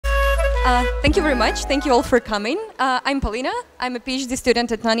Thank you very much. Thank you all for coming. I'm Palina. I'm a PhD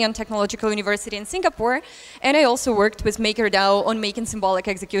student at Nanyang Technological University in Singapore, and I also worked with MakerDAO on making symbolic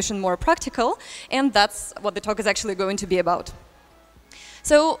execution more practical, and that's what the talk is actually going to be about.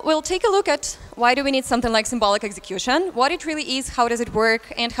 So we'll take a look at why do we need something like symbolic execution, what it really is, how does it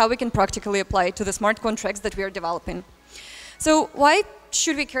work, and how we can practically apply it to the smart contracts that we are developing. So why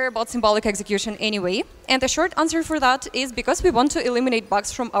should we care about symbolic execution anyway? And the short answer for that is because we want to eliminate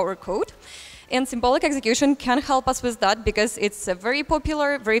bugs from our code. And symbolic execution can help us with that because it's a very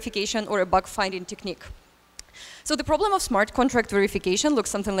popular verification or a bug finding technique. So the problem of smart contract verification looks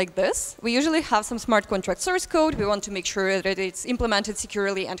something like this. We usually have some smart contract source code. We want to make sure that it's implemented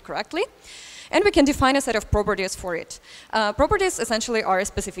securely and correctly. And we can define a set of properties for it. Properties essentially are a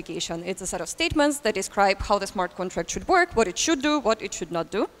specification. It's a set of statements that describe how the smart contract should work, what it should do, what it should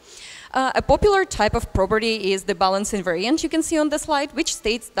not do. A popular type of property is the balance invariant you can see on the slide, which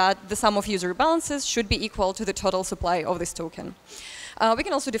states that the sum of user balances should be equal to the total supply of this token. We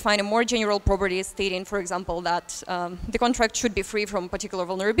can also define a more general property stating, for example, that the contract should be free from particular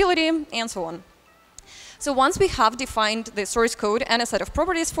vulnerability, and so on. So once we have defined the source code and a set of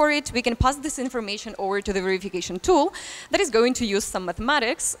properties for it, we can pass this information over to the verification tool that is going to use some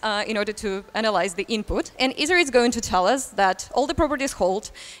mathematics in order to analyze the input. And either it's going to tell us that all the properties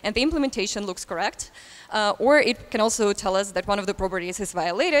hold and the implementation looks correct, or it can also tell us that one of the properties is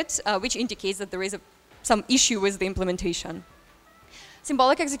violated, which indicates that there is some issue with the implementation.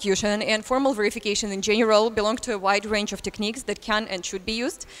 Symbolic execution and formal verification in general belong to a wide range of techniques that can and should be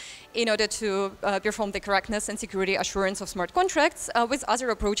used in order to perform the correctness and security assurance of smart contracts, with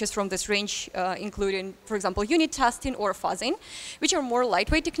other approaches from this range, including, for example, unit testing or fuzzing, which are more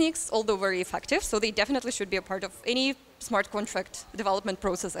lightweight techniques, although very effective, so they definitely should be a part of any smart contract development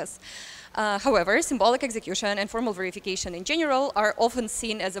processes. However, symbolic execution and formal verification in general are often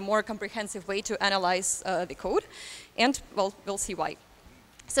seen as a more comprehensive way to analyze the code, and well, we'll see why.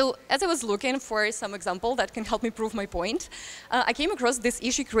 So as I was looking for some example that can help me prove my point, I came across this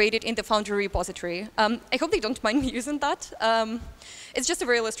issue created in the Foundry repository. I hope they don't mind me using that. It's just a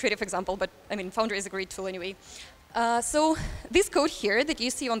very illustrative example, but I mean, Foundry is a great tool anyway. So this code here that you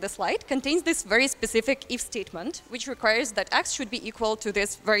see on the slide contains this very specific if statement, which requires that x should be equal to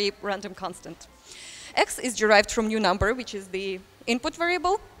this very random constant. X is derived from new number, which is the input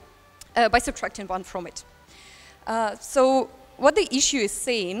variable, by subtracting 1 from it. So what the issue is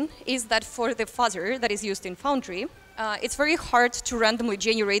saying is that for the fuzzer that is used in Foundry, it's very hard to randomly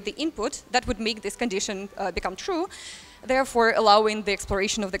generate the input that would make this condition become true, therefore allowing the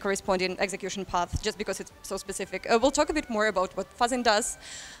exploration of the corresponding execution path just because it's so specific. We'll talk a bit more about what fuzzing does.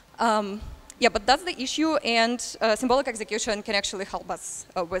 Yeah, but that's the issue, and symbolic execution can actually help us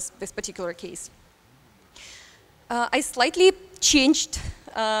with this particular case. I slightly changed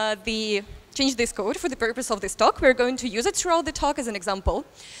this code for the purpose of this talk. We're going to use it throughout the talk as an example.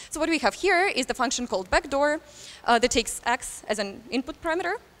 So what we have here is the function called backdoor that takes x as an input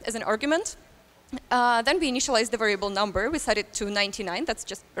parameter, as an argument. Then we initialize the variable number. We set it to 99. That's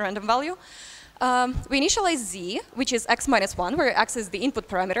just a random value. We initialize z, which is x minus 1, where x is the input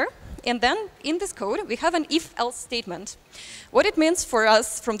parameter. And then in this code, we have an if-else statement. What it means for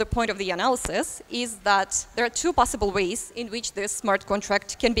us from the point of the analysis is that there are two possible ways in which this smart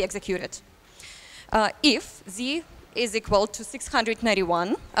contract can be executed. If z is equal to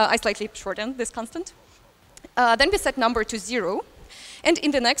 691, I slightly shortened this constant, then we set number to 0. And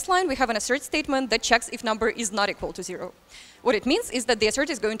in the next line, we have an assert statement that checks if number is not equal to 0. What it means is that the assert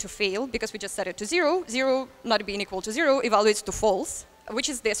is going to fail because we just set it to 0. 0 not being equal to 0 evaluates to false, which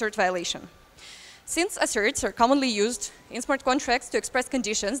is the assert violation. Since asserts are commonly used in smart contracts to express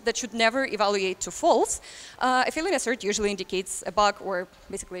conditions that should never evaluate to false, a failing assert usually indicates a bug or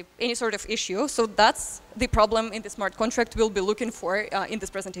basically any sort of issue. So that's the problem in the smart contract we'll be looking for in this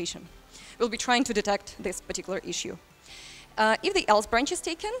presentation. We'll be trying to detect this particular issue. If the else branch is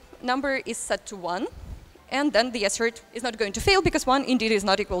taken, number is set to 1, and then the assert is not going to fail because 1 indeed is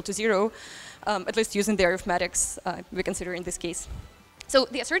not equal to 0, at least using the arithmetics we consider in this case. So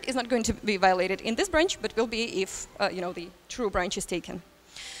the assert is not going to be violated in this branch, but will be if the true branch is taken.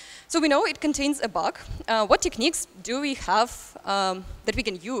 So we know it contains a bug. What techniques do we have that we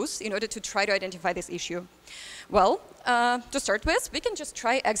can use in order to try to identify this issue? Well, to start with, we can just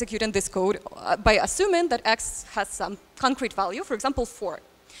try executing this code by assuming that x has some concrete value, for example, 4.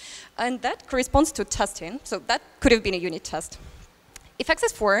 And that corresponds to testing, so that could have been a unit test. If x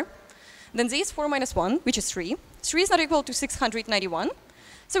is 4, then z is 4 minus 1, which is 3. 3 is not equal to 691,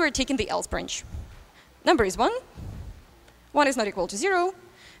 so we're taking the else branch. Number is 1. 1 is not equal to 0.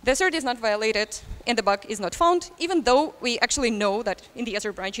 The assert is not violated, and the bug is not found, even though we actually know that in the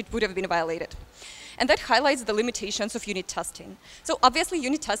other branch it would have been violated. And that highlights the limitations of unit testing. So obviously,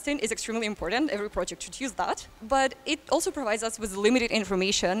 unit testing is extremely important. Every project should use that. But it also provides us with limited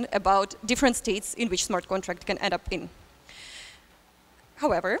information about different states in which smart contract can end up in.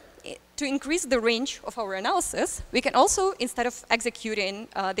 However, to increase the range of our analysis, we can also, instead of executing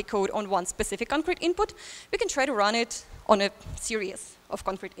the code on one specific concrete input, we can try to run it on a series of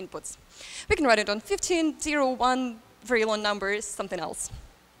concrete inputs. We can run it on 15, 0, 1, very long numbers, something else.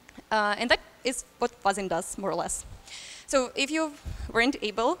 And that is what Fuzzin does, more or less. So if you weren't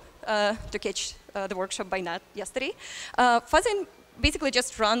able to catch the workshop by NAT yesterday, Fuzzin basically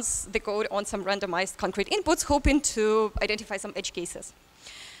just runs the code on some randomized concrete inputs, hoping to identify some edge cases.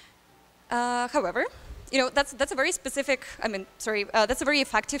 However, that's a very specific, that's a very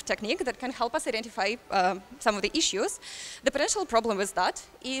effective technique that can help us identify some of the issues. The potential problem with that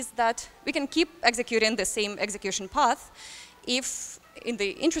is that we can keep executing the same execution path if in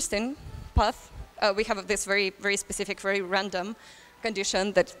the interesting path we have this very, very specific, very random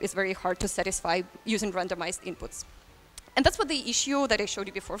condition that is very hard to satisfy using randomized inputs. And that's what the issue that I showed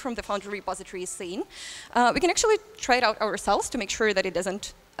you before from the Foundry repository is saying. We can actually try it out ourselves to make sure that it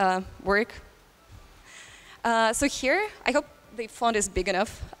doesn't work. So here, I hope the font is big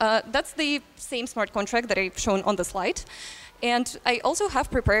enough. That's the same smart contract that I've shown on the slide. And I also have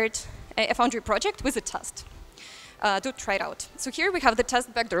prepared a Foundry project with a test to try it out. So here we have the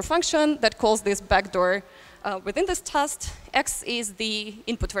test backdoor function that calls this backdoor within this test. X is the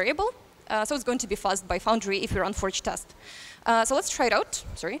input variable. So it's going to be fuzzed by Foundry if we run forge test. So let's try it out.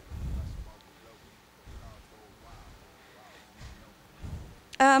 Sorry.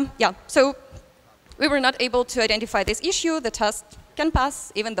 Yeah, so we were not able to identify this issue. The test can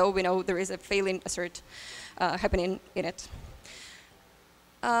pass, even though we know there is a failing assert happening in it.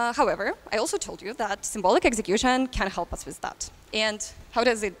 However, I also told you that symbolic execution can help us with that. And how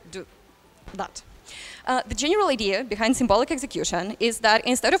does it do that? The general idea behind symbolic execution is that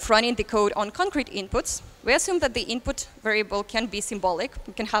instead of running the code on concrete inputs, we assume that the input variable can be symbolic,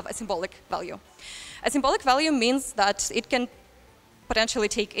 it can have a symbolic value. A symbolic value means that it can potentially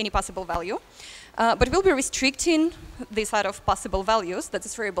take any possible value, but we'll be restricting the set of possible values that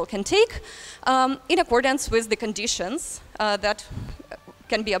this variable can take in accordance with the conditions that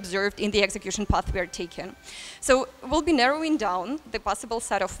can be observed in the execution path we are taking. So we'll be narrowing down the possible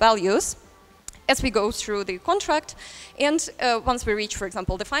set of values as we go through the contract, and once we reach, for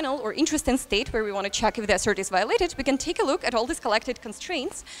example, the final or interesting state where we want to check if the assert is violated, we can take a look at all these collected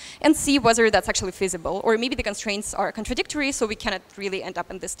constraints and see whether that's actually feasible, or maybe the constraints are contradictory, so we cannot really end up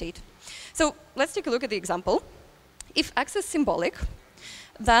in this state. So let's take a look at the example. If X is symbolic,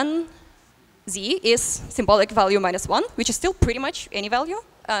 then Z is symbolic value -1, which is still pretty much any value,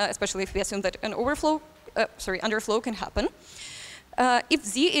 especially if we assume that an underflow can happen. If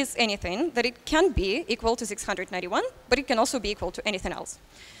Z is anything, that it can be equal to 691, but it can also be equal to anything else,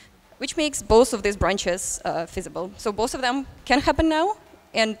 which makes both of these branches feasible. So both of them can happen now,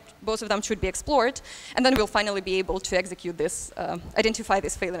 and both of them should be explored, and then we'll finally be able to execute this, identify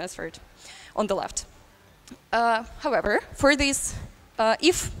this failing assert on the left. However, for this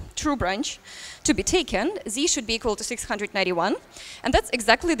if true branch to be taken, Z should be equal to 691, and that's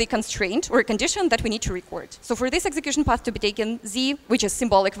exactly the constraint or condition that we need to record. So for this execution path to be taken, Z, which is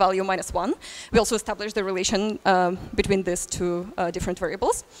symbolic value -1, we also establish the relation between these two different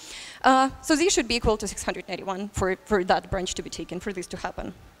variables. So Z should be equal to 691 for that branch to be taken, for this to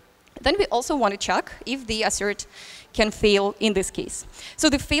happen. Then we also want to check if the assert can fail in this case. So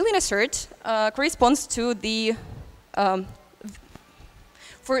the failing assert corresponds to the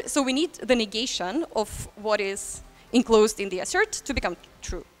so we need the negation of what is enclosed in the assert to become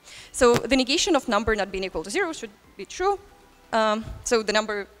true. So the negation of number not being equal to 0 should be true. So the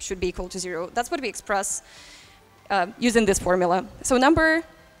number should be equal to 0. That's what we express using this formula. So number,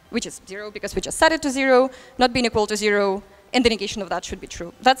 which is 0 because we just set it to 0, not being equal to 0, and the negation of that should be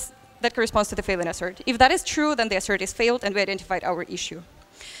true. That corresponds to the failing assert. If that is true, then the assert is failed, and we identified our issue.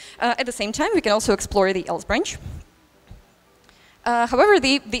 At the same time, we can also explore the else branch. However,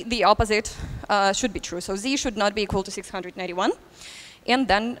 the opposite should be true. So Z should not be equal to 691. And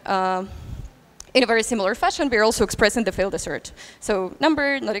then, in a very similar fashion, we're also expressing the failed assert. So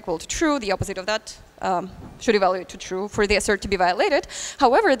number not equal to true, the opposite of that should evaluate to true for the assert to be violated.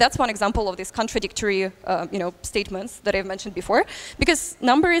 However, that's one example of these contradictory statements that I've mentioned before. Because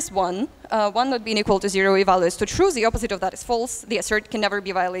number is 1, 1 not being equal to 0 evaluates to true, the opposite of that is false. The assert can never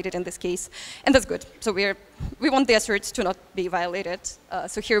be violated in this case, and that's good. So we want the asserts to not be violated.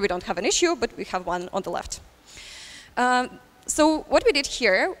 So here we don't have an issue, but we have one on the left. So what we did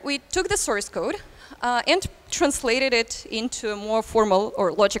here, we took the source code and translated it into a more formal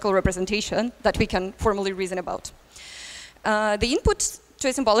or logical representation that we can formally reason about. The input to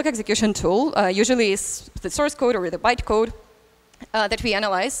a symbolic execution tool usually is the source code or the bytecode that we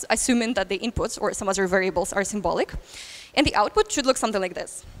analyze, assuming that the inputs or some other variables are symbolic. And the output should look something like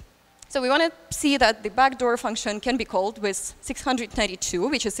this. So we want to see that the backdoor function can be called with 692,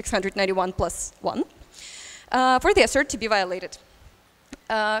 which is 691 plus 1, for the assert to be violated.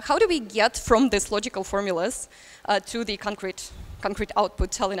 How do we get from these logical formulas to the concrete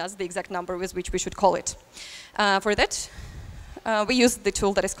output telling us the exact number with which we should call it? For that, we use the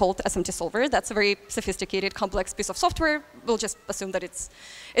tool that is called SMT Solver. That's a very sophisticated, complex piece of software. We'll just assume that it's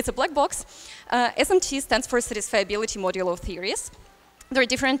a black box. SMT stands for Satisfiability Modulo Theories. There are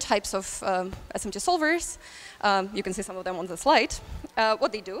different types of SMT solvers. You can see some of them on the slide.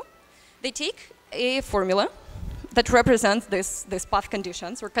 What they do, they take a formula that represents this path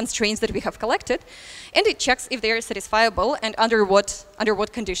conditions or constraints that we have collected, and it checks if they are satisfiable and under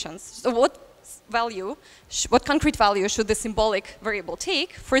what conditions. So what concrete value should the symbolic variable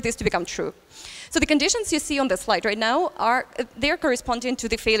take for this to become true? So the conditions you see on the slide right now they're corresponding to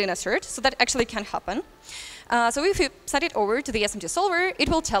the failing assert, so that actually can happen. So if you set it over to the SMT solver, it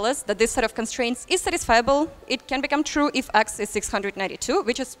will tell us that this set of constraints is satisfiable. It can become true if x is 692,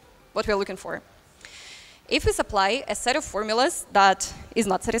 which is what we're looking for. If we supply a set of formulas that is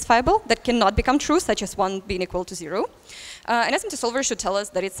not satisfiable, that cannot become true, such as 1 being equal to 0, an SMT solver should tell us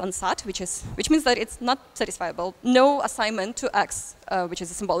that it's unsat, which means that it's not satisfiable. No assignment to x, which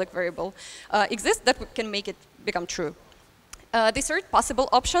is a symbolic variable, exists that can make it become true. The third possible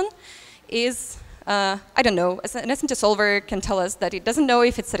option is, I don't know, an SMT solver can tell us that it doesn't know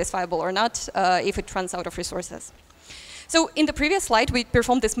if it's satisfiable or not if it runs out of resources. So in the previous slide, we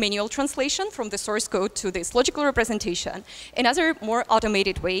performed this manual translation from the source code to this logical representation. Another more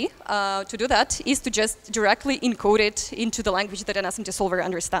automated way to do that is to just directly encode it into the language that an SMT solver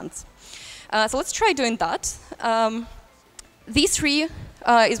understands. So let's try doing that. V3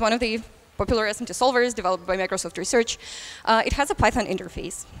 is one of the popular SMT solvers developed by Microsoft Research. It has a Python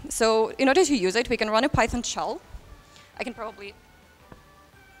interface. So in order to use it, we can run a Python shell. I can probably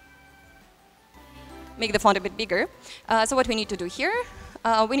make the font a bit bigger. So what we need to do here,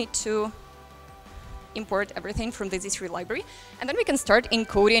 we need to import everything from the Z3 library, and then we can start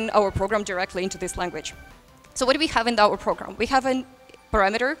encoding our program directly into this language. So what do we have in our program? We have a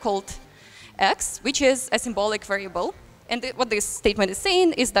parameter called x, which is a symbolic variable. And what this statement is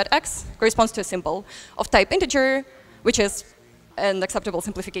saying is that x corresponds to a symbol of type integer, which is an acceptable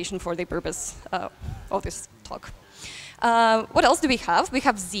simplification for the purpose of this talk. What else do we have? We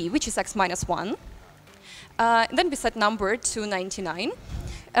have z, which is x minus 1. And then we set number to 99.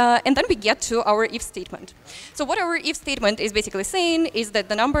 And then we get to our if statement. So what our if statement is basically saying is that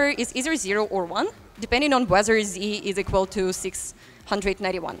the number is either 0 or 1, depending on whether z is equal to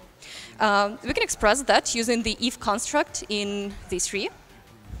 691. We can express that using the if construct in Z3.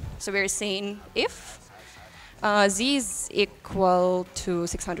 So we're saying if z is equal to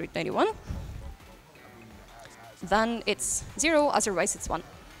 691, then it's 0, otherwise it's 1.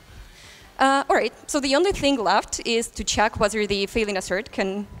 All right, so the only thing left is to check whether the failing assert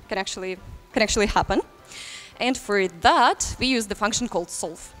can actually happen. And for that, we use the function called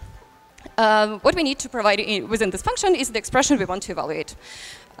solve. What we need to provide within this function is the expression we want to evaluate,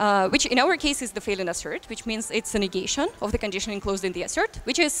 which in our case is the failing assert, which means it's a negation of the condition enclosed in the assert,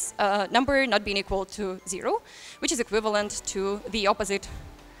 which is number not being equal to 0, which is equivalent to the opposite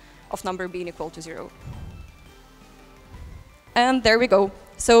of number being equal to 0. And there we go.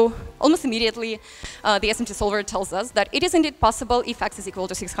 So almost immediately, the SMT solver tells us that it is indeed possible if x is equal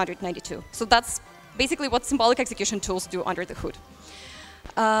to 692. So that's basically what symbolic execution tools do under the hood.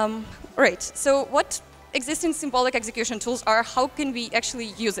 All right, so what existing symbolic execution tools are, how can we actually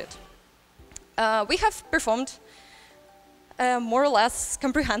use it? We have performed a more or less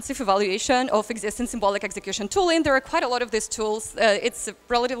comprehensive evaluation of existing symbolic execution tooling. There are quite a lot of these tools. It's a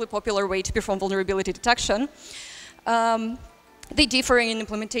relatively popular way to perform vulnerability detection. They differ in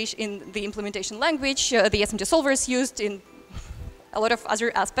the implementation language. The SMT solver is used in a lot of other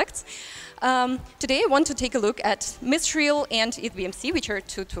aspects. Today, I want to take a look at Mistral and EVM, which are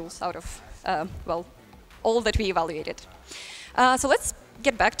two tools out of, well, all that we evaluated. So let's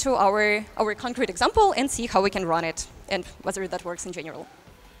get back to our concrete example and see how we can run it and whether that works in general.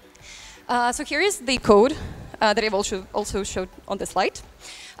 So here is the code that I've also showed on the slide.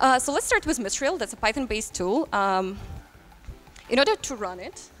 So let's start with Mistral. That's a Python-based tool. In order to run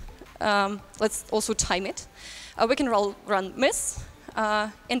it, let's also time it. We can run mis,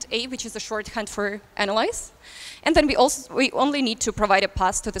 and A, which is a shorthand for analyze. And then we only need to provide a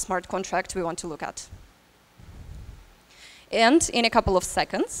path to the smart contract we want to look at. And in a couple of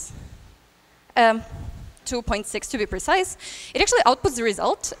seconds, 2.6 to be precise, it actually outputs the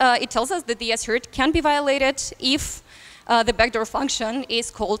result. It tells us that the assert can be violated if the backdoor function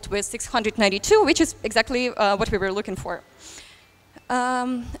is called with 692, which is exactly what we were looking for.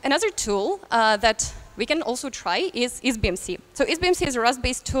 Another tool that we can also try is ETHBMC. So ETHBMC is a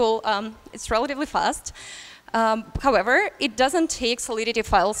Rust-based tool. It's relatively fast. However, it doesn't take Solidity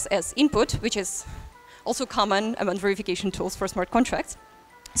files as input, which is also common among verification tools for smart contracts.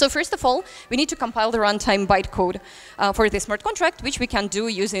 So first of all, we need to compile the runtime bytecode for the smart contract, which we can do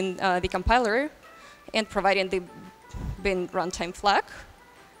using the compiler and providing the bin runtime flag.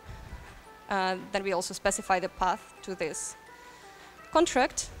 Then we also specify the path to this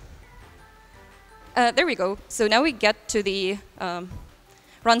contract. There we go. So now we get to the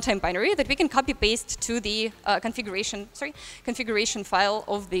runtime binary that we can copy paste to the configuration file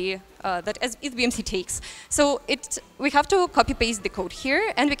of the that ETHBMC takes. So we have to copy paste the code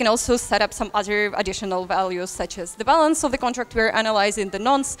here, and we can also set up some other additional values such as the balance of the contract we're analyzing, the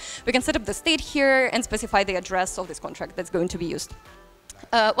nonce. We can set up the state here and specify the address of this contract that's going to be used.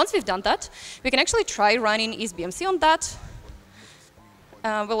 Once we've done that, we can actually try running ETHBMC on that.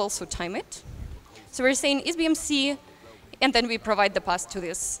 We'll also time it. So we're saying ETHBMC, and then we provide the path to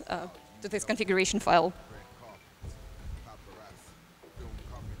this configuration file.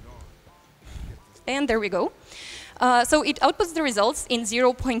 And there we go. So it outputs the results in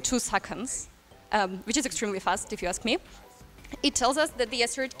 0.2 seconds, which is extremely fast, if you ask me. It tells us that the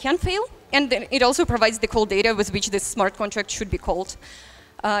assert can fail, and then it also provides the call data with which this smart contract should be called.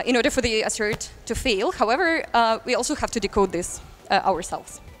 In order for the assert to fail, however, we also have to decode this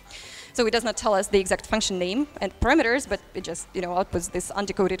ourselves. So it does not tell us the exact function name and parameters, but it just outputs this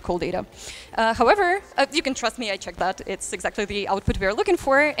undecoded call data. However, you can trust me, I checked that. It's exactly the output we're looking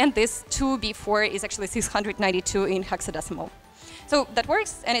for, and this 2B4 is actually 692 in hexadecimal. So that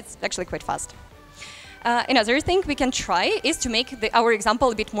works, and it's actually quite fast. Another thing we can try is to make our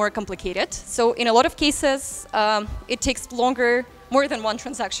example a bit more complicated. So in a lot of cases, it takes longer, more than one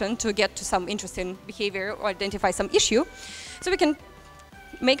transaction to get to some interesting behavior or identify some issue. So we can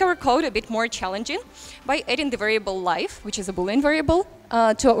make our code a bit more challenging by adding the variable life, which is a Boolean variable,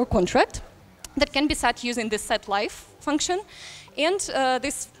 to our contract that can be set using this setLife function. And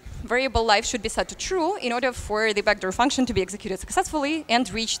this variable life should be set to true in order for the backdoor function to be executed successfully and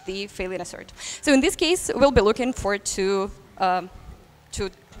reach the failing assert. So in this case, we'll be looking for two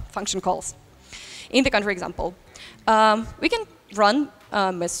function calls. In the counterexample, we can run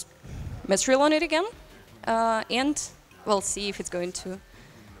Mistral on it again, and we'll see if it's going to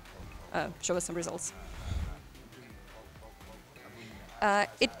show us some results.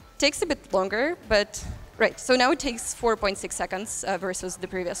 It takes a bit longer, but right. So now it takes 4.6 seconds versus the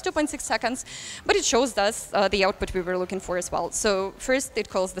previous 2.6 seconds, but it shows us the output we were looking for as well. So first, it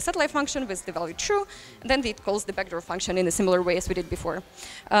calls the setLife function with the value true, and then it calls the backdoor function in a similar way as we did before.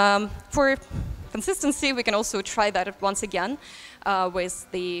 For consistency, we can also try that once again with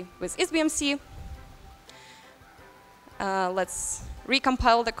ETHBMC. Let's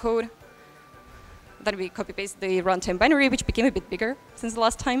recompile the code. Then we copy-paste the runtime binary, which became a bit bigger since the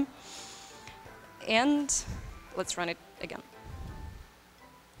last time. And let's run it again.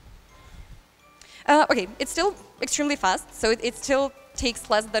 OK, it's still extremely fast, so it still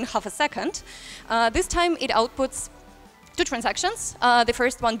takes less than half a second. This time, it outputs two transactions, the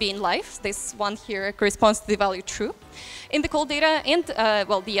first one being live. This one here corresponds to the value true in the call data. And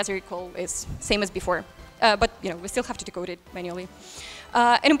well, the other call is same as before. But we still have to decode it manually.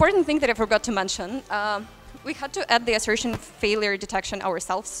 An important thing that I forgot to mention, we had to add the assertion failure detection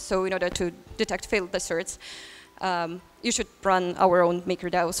ourselves. So in order to detect failed asserts, you should run our own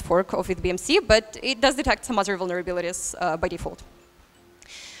MakerDAO's fork of ETHBMC, but it does detect some other vulnerabilities by default.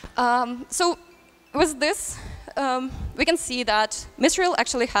 So with this, we can see that Mistral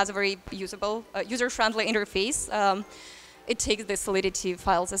actually has a very usable, user-friendly interface. It takes the Solidity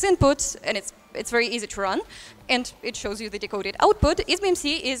files as input, and it's very easy to run, and it shows you the decoded output.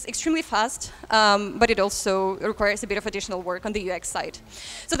 ETHBMC is extremely fast, but it also requires a bit of additional work on the UX side.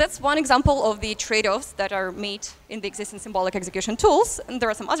 So that's one example of the trade-offs that are made in the existing symbolic execution tools, and there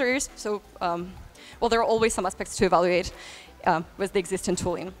are some others. So, well, there are always some aspects to evaluate with the existing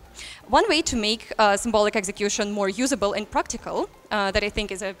tooling. One way to make symbolic execution more usable and practical, that I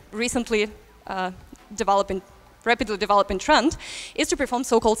think is a recently rapidly developing trend, is to perform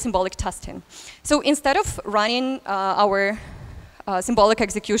so-called symbolic testing. So instead of running our symbolic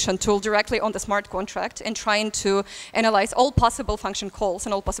execution tool directly on the smart contract and trying to analyze all possible function calls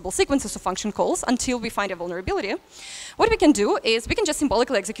and all possible sequences of function calls until we find a vulnerability, what we can do is we can just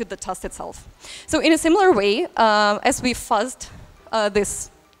symbolically execute the test itself. So in a similar way, as we fuzzed this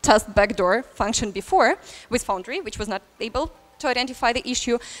test backdoor function before with Foundry, which was not able to identify the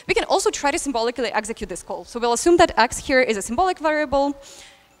issue, we can also try to symbolically execute this call. So we'll assume that x here is a symbolic variable,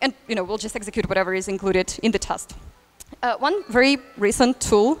 and we'll just execute whatever is included in the test. One very recent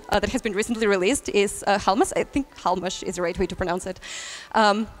tool that has been recently released is Helmus. I think Helmus is the right way to pronounce it,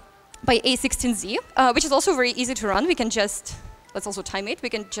 by A16Z, which is also very easy to run. We can just, let's also time it. We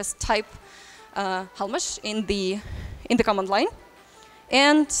can just type Helmus in the command line,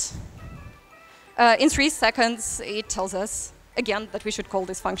 and in 3 seconds it tells us again that we should call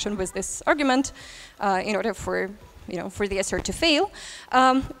this function with this argument in order for the assert to fail.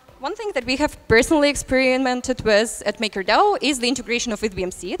 One thing that we have personally experimented with at MakerDAO is the integration of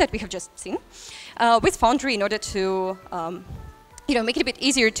EVM that we have just seen with Foundry in order to make it a bit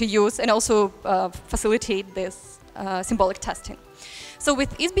easier to use and also facilitate this symbolic testing. So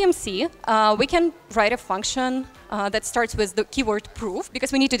with EVM, we can write a function that starts with the keyword proof,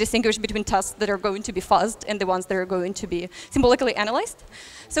 because we need to distinguish between tests that are going to be fuzzed and the ones that are going to be symbolically analyzed.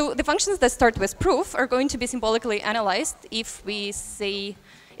 So the functions that start with proof are going to be symbolically analyzed if we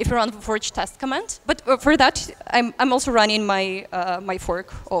run the forge test command. But for that, I'm also running my, my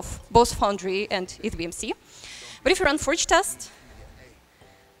fork of both Foundry and EVM. But if you run forge test,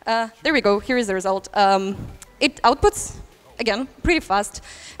 there we go, here is the result. It outputs, again, pretty fast.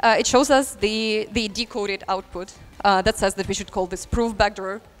 It shows us the decoded output that says that we should call this proof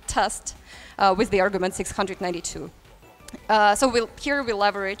backdoor test with the argument 692. So here we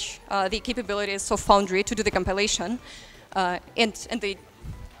leverage the capabilities of Foundry to do the compilation and the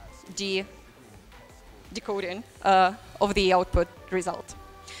decoding of the output result,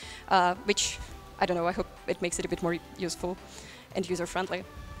 which, I don't know, I hope it makes it a bit more useful and user-friendly.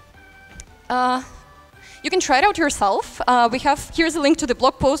 You can try it out yourself. Here's a link to the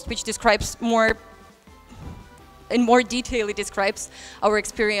blog post, which describes in more detail, it describes our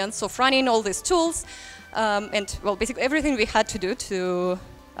experience of running all these tools, and, well, basically everything we had to do to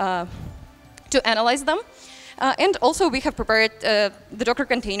analyze them. And also, we have prepared the Docker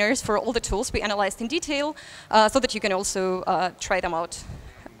containers for all the tools we analyzed in detail, so that you can also try them out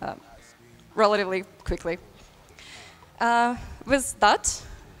relatively quickly. With that,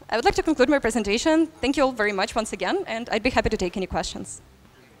 I would like to conclude my presentation. Thank you all very much once again, and I'd be happy to take any questions.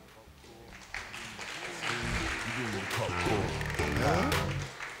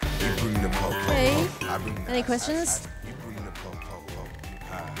 Okay. Any questions?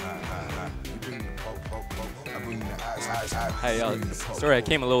 Hi, sorry I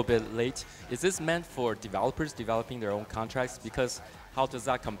came a little bit late. Is this meant for developers developing their own contracts? Because how does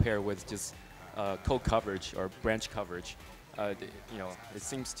that compare with just code coverage or branch coverage? It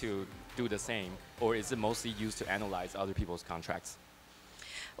seems to do the same, or is it mostly used to analyze other people's contracts?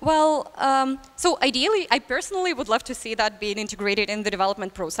 Well, so ideally, I personally would love to see that being integrated in the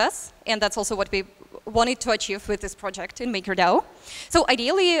development process, and that's also what we wanted to achieve with this project in MakerDAO. So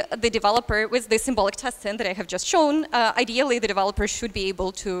ideally, the developer, with the symbolic testing that I have just shown, ideally the developer should be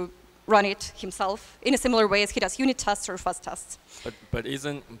able to run it himself in a similar way as he does unit tests or fuzz tests. But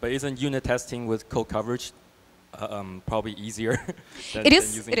isn't unit testing with code coverage probably easier than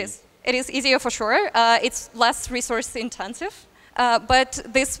using It is easier for sure. It's less resource intensive. But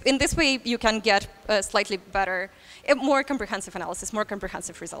in this way, you can get a slightly better, more comprehensive analysis, more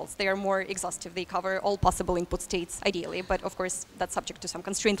comprehensive results. They are more exhaustive. They cover all possible input states, ideally. But of course, that's subject to some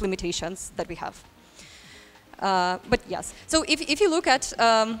constraint limitations that we have. But yes, so if you look at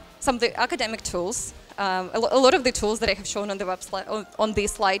some of the academic tools, a lot of the tools that I have shown on the on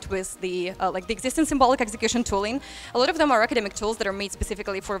this slide with the like the existing symbolic execution tooling, a lot of them are academic tools that are made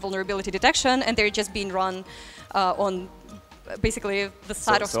specifically for vulnerability detection, and they're just being run on basically the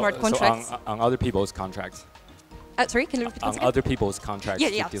side of smart contracts. So on other people's contracts? Sorry, can you repeat that on again? other people's contracts?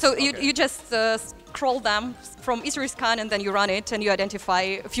 Yeah. So you just scroll them from EtherScan, and then you run it, and you identify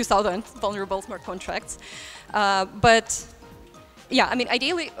a few thousand vulnerable smart contracts. But yeah, I mean,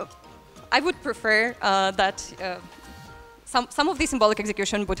 ideally, I would prefer that some of the symbolic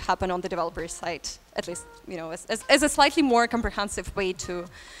execution would happen on the developer side, at least, as a slightly more comprehensive way to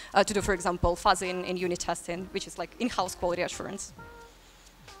do, for example, fuzzing and unit testing, which is like in-house quality assurance.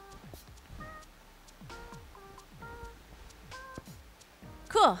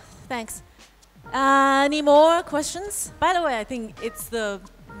 Cool, thanks. Any more questions? By the way, I think it's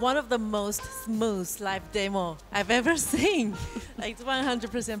one of the most smooth live demo I've ever seen. Like, it's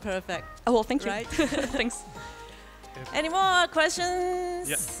 100% perfect. Oh, well, thank you. Right? Thanks. Any more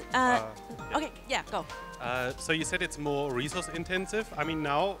questions? Yeah. Okay, yeah, go. So you said it's more resource intensive. I mean,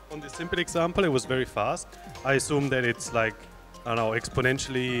 now on this simple example, it was very fast. I assume that it's like, I don't know,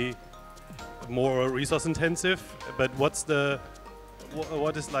 exponentially more resource intensive. But what's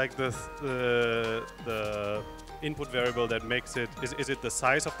what is like the input variable that makes it? Is it the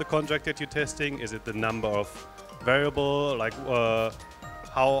size of the contract that you're testing? Is it the number of variable? Like,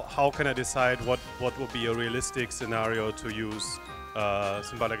 how can I decide what would be a realistic scenario to use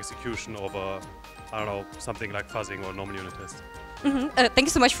symbolic execution over, I don't know, something like fuzzing or normal unit test? Thank you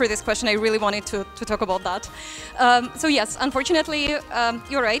so much for this question. I really wanted to talk about that. So yes, unfortunately,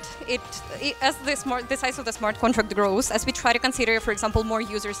 you're right. As the size of the smart contract grows, as we try to consider, for example, more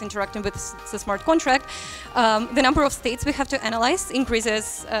users interacting with the smart contract, the number of states we have to analyze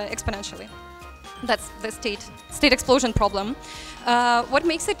increases exponentially. That's the state explosion problem. What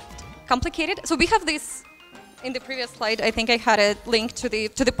makes it complicated? So we have this. In the previous slide, I think I had a link to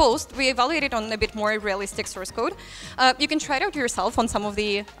the post. We evaluated on a bit more realistic source code. You can try it out yourself on some of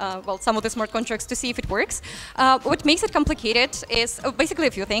the smart contracts to see if it works. What makes it complicated is basically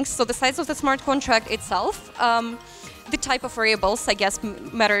a few things. So the size of the smart contract itself, the type of variables, I guess,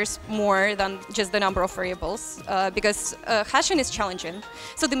 matters more than just the number of variables, because hashing is challenging.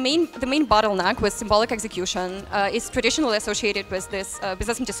 So the main bottleneck with symbolic execution is traditionally associated with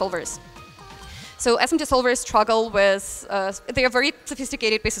SMT solvers. So SMT solvers struggle with, they are very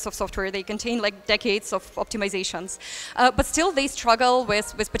sophisticated pieces of software. They contain like decades of optimizations. But still they struggle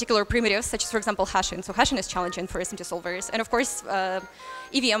with particular primitives, such as, for example, hashing. So hashing is challenging for SMT solvers. And of course,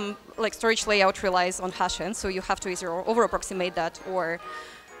 EVM, like storage layout, relies on hashing. So you have to either over-approximate that or,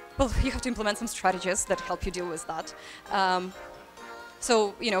 well, you have to implement some strategies that help you deal with that.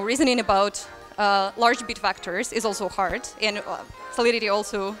 So, you know, reasoning about large bit vectors is also hard. And Solidity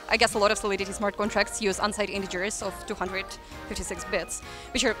also, I guess a lot of Solidity smart contracts use unsigned integers of 256 bits,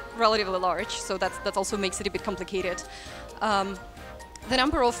 which are relatively large, so that also makes it a bit complicated. The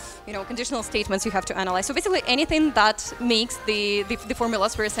number of conditional statements you have to analyze. So basically anything that makes the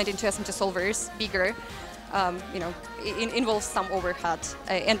formulas we're sending to SMT solvers bigger, involves some overhead,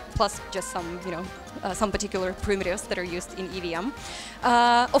 and plus just some particular primitives that are used in EVM.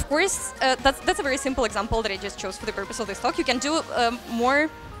 Of course, that's a very simple example that I just chose for the purpose of this talk. You can do more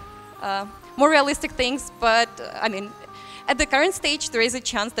realistic things, but I mean, at the current stage, there is a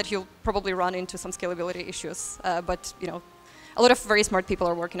chance that you'll probably run into some scalability issues. But a lot of very smart people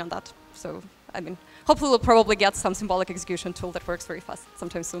are working on that. So I mean, hopefully we'll probably get some symbolic execution tool that works very fast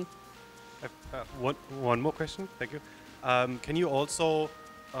sometime soon. One more question, thank you. Can you also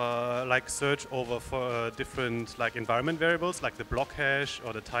like search over for different like environment variables, like the block hash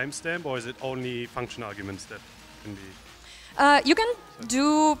or the timestamp, or is it only function arguments that can be? You can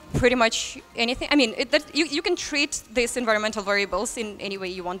do pretty much anything. I mean, you can treat these environmental variables in any way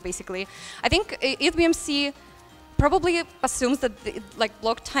you want, basically. I think ETHBMC probably assumes that like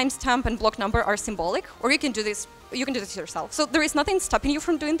block timestamp and block number are symbolic, or you can do this yourself. So there is nothing stopping you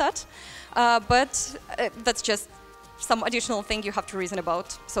from doing that, but that's just some additional thing you have to reason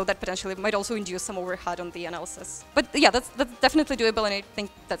about. So that potentially might also induce some overhead on the analysis. But yeah, that's definitely doable, and I think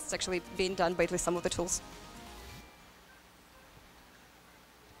that's actually being done by at least some of the tools.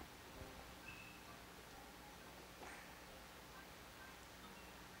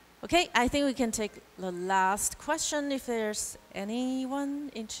 Okay, I think we can take the last question if there's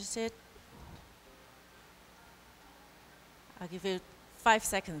anyone interested. I'll give you 5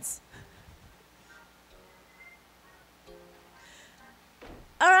 seconds.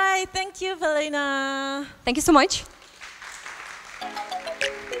 All right, thank you, Palina. Thank you so much.